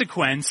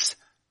consequence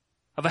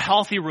of a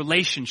healthy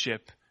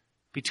relationship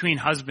between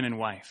husband and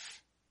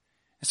wife.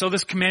 And so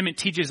this commandment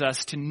teaches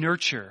us to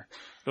nurture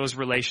those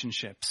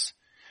relationships.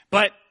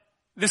 But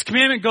this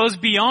commandment goes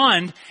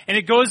beyond, and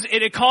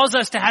it calls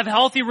us to have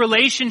healthy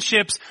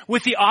relationships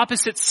with the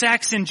opposite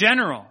sex in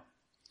general.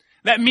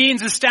 That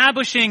means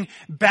establishing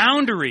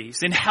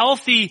boundaries and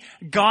healthy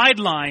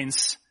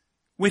guidelines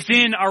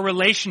within our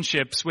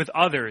relationships with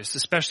others,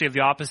 especially of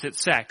the opposite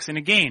sex. And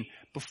again,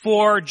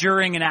 before,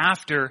 during, and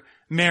after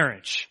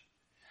marriage.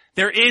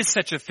 There is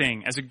such a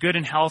thing as a good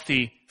and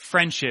healthy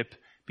friendship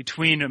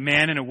between a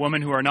man and a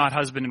woman who are not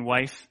husband and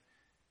wife.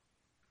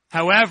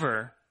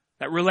 However,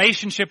 that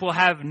relationship will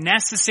have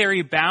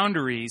necessary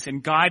boundaries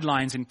and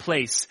guidelines in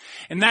place.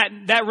 And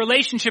that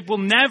relationship will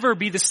never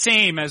be the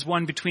same as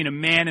one between a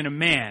man and a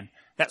man,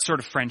 that sort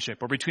of friendship,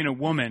 or between a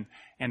woman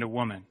and a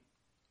woman.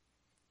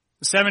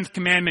 The seventh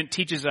commandment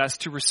teaches us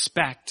to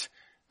respect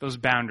those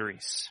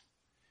boundaries.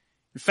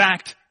 In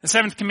fact, the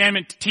seventh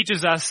commandment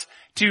teaches us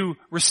to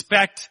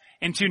respect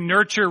and to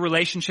nurture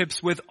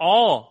relationships with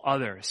all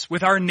others,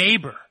 with our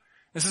neighbor.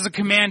 This is a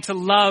command to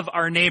love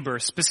our neighbor,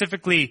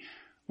 specifically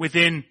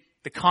within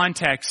the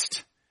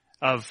context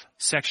of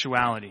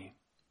sexuality.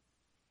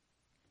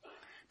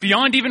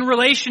 Beyond even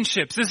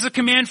relationships, this is a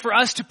command for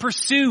us to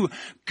pursue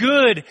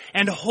good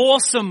and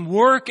wholesome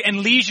work and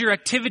leisure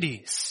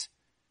activities.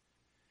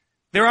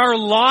 There are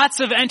lots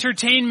of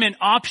entertainment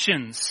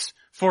options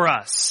for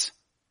us,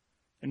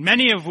 and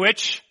many of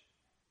which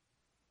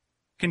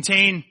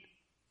contain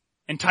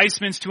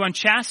enticements to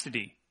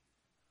unchastity,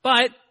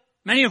 but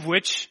many of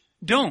which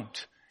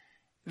don't.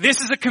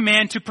 This is a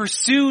command to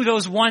pursue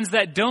those ones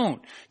that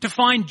don't, to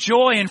find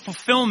joy and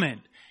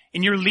fulfillment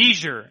in your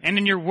leisure and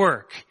in your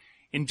work,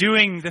 in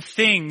doing the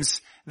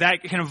things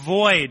that can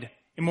avoid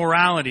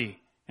immorality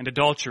and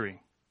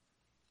adultery.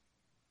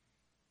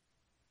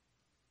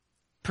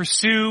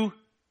 Pursue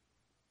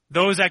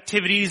those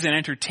activities and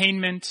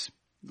entertainment,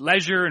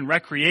 leisure and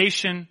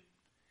recreation,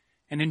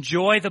 and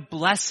enjoy the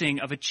blessing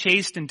of a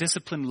chaste and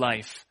disciplined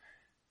life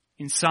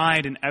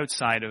inside and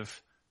outside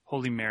of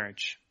holy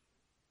marriage.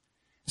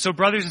 So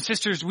brothers and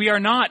sisters, we are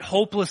not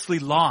hopelessly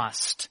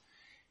lost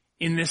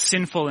in this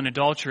sinful and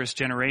adulterous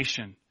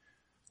generation.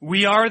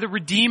 We are the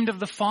redeemed of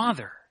the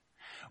Father.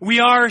 We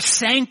are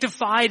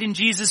sanctified in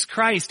Jesus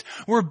Christ.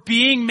 We're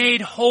being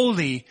made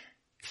holy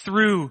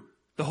through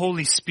the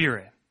Holy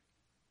Spirit.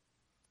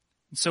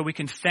 And so we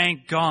can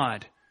thank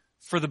God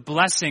for the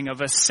blessing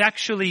of a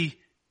sexually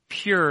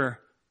pure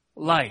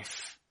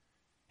life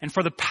and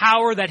for the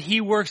power that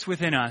He works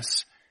within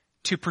us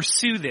to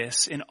pursue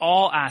this in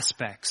all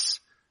aspects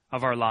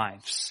of our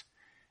lives.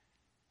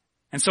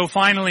 And so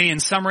finally, in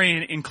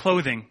summary, in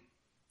closing,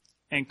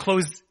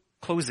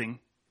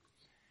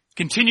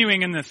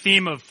 continuing in the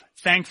theme of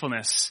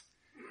thankfulness,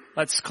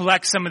 let's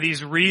collect some of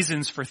these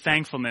reasons for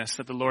thankfulness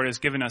that the Lord has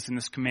given us in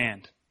this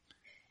command.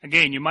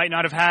 Again, you might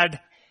not have had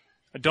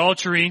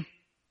adultery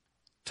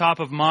top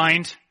of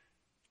mind,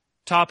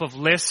 top of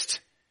list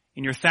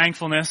in your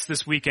thankfulness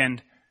this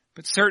weekend,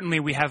 but certainly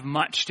we have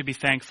much to be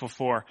thankful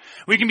for.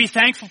 We can be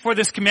thankful for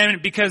this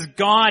commandment because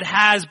God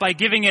has, by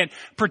giving it,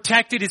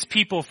 protected His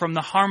people from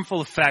the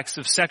harmful effects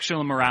of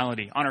sexual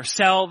immorality on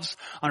ourselves,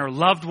 on our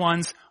loved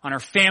ones, on our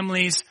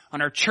families,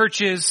 on our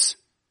churches,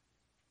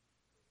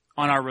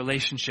 on our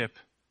relationship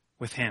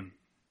with Him.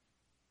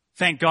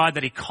 Thank God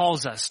that He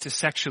calls us to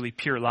sexually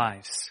pure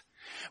lives.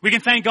 We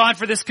can thank God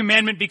for this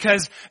commandment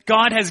because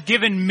God has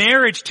given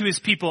marriage to His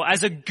people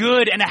as a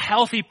good and a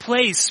healthy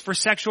place for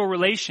sexual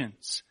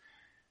relations.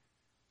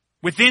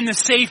 Within the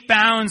safe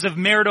bounds of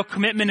marital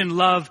commitment and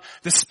love,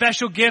 the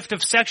special gift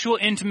of sexual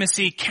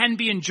intimacy can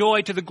be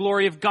enjoyed to the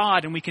glory of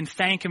God, and we can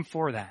thank Him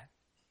for that.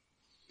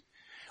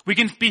 We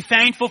can be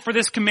thankful for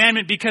this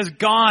commandment because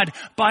God,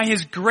 by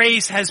His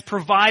grace, has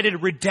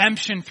provided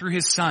redemption through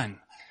His Son.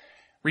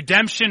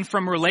 Redemption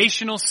from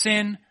relational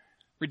sin,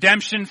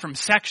 redemption from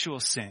sexual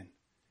sin.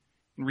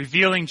 In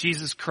revealing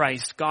Jesus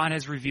Christ, God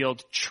has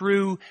revealed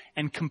true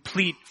and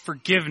complete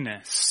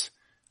forgiveness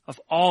of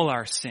all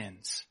our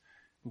sins,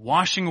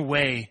 washing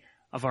away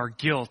of our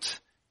guilt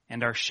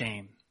and our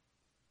shame.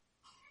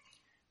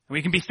 And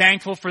we can be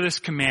thankful for this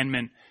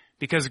commandment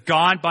because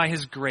God, by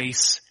His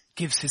grace,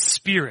 gives His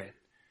Spirit,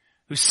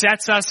 who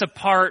sets us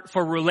apart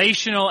for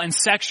relational and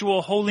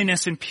sexual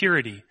holiness and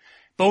purity,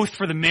 both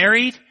for the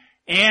married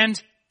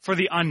and for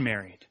the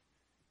unmarried.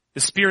 The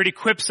Spirit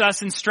equips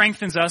us and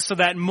strengthens us so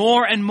that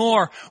more and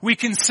more we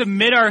can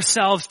submit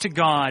ourselves to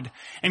God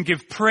and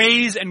give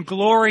praise and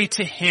glory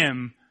to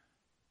Him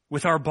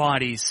with our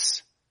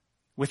bodies,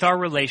 with our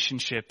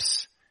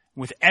relationships,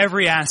 with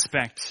every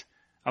aspect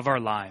of our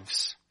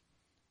lives.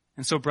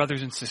 And so,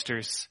 brothers and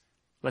sisters,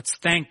 let's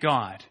thank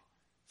God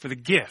for the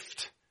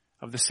gift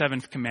of the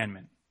seventh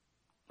commandment.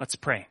 Let's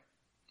pray.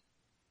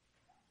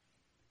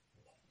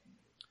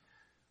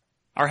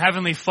 Our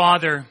Heavenly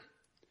Father,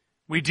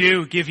 we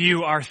do give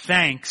You our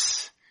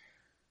thanks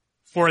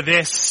for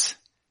this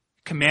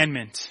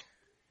commandment.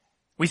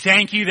 We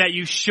thank You that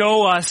You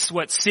show us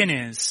what sin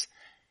is,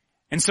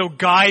 and so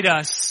guide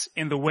us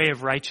in the way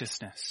of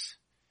righteousness.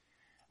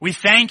 We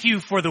thank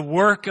You for the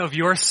work of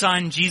Your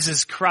Son,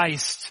 Jesus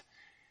Christ.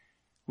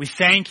 We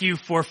thank You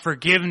for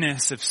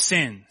forgiveness of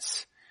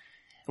sins.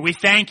 We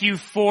thank You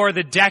for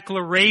the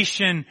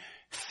declaration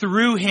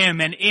through Him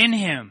and in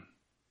Him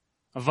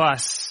of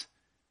us.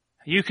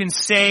 You can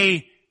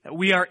say that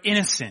we are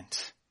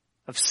innocent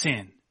of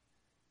sin,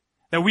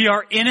 that we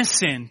are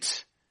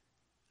innocent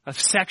of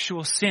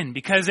sexual sin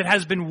because it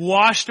has been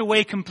washed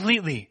away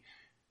completely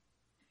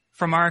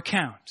from our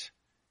account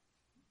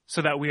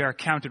so that we are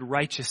counted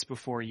righteous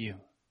before You.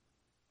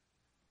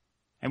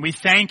 And we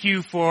thank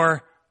You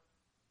for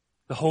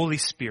the Holy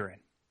Spirit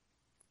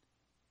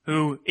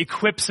who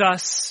equips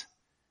us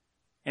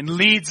and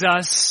leads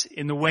us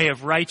in the way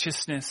of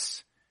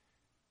righteousness,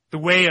 the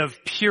way of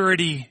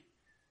purity,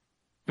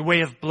 the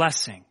way of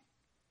blessing.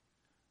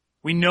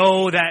 We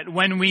know that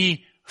when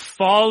we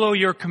follow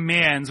Your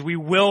commands, we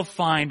will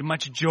find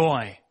much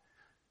joy,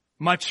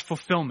 much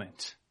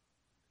fulfillment.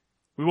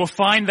 We will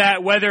find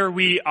that whether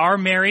we are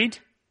married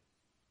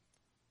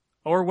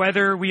or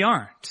whether we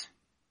aren't.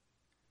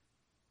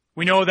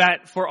 We know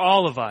that for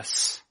all of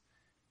us,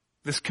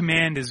 this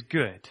command is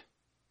good.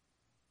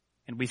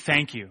 And we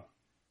thank you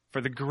for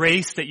the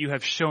grace that you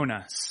have shown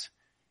us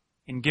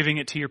in giving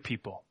it to your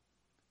people.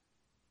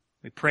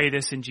 We pray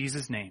this in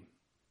Jesus' name.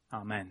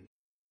 Amen.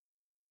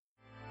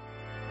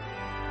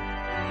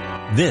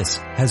 This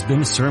has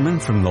been a sermon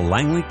from the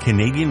Langley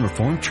Canadian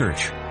Reformed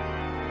Church.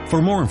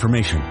 For more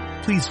information,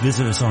 please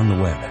visit us on the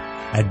web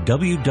at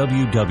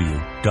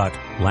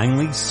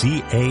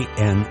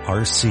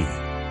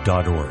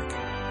www.langleycanrc.org.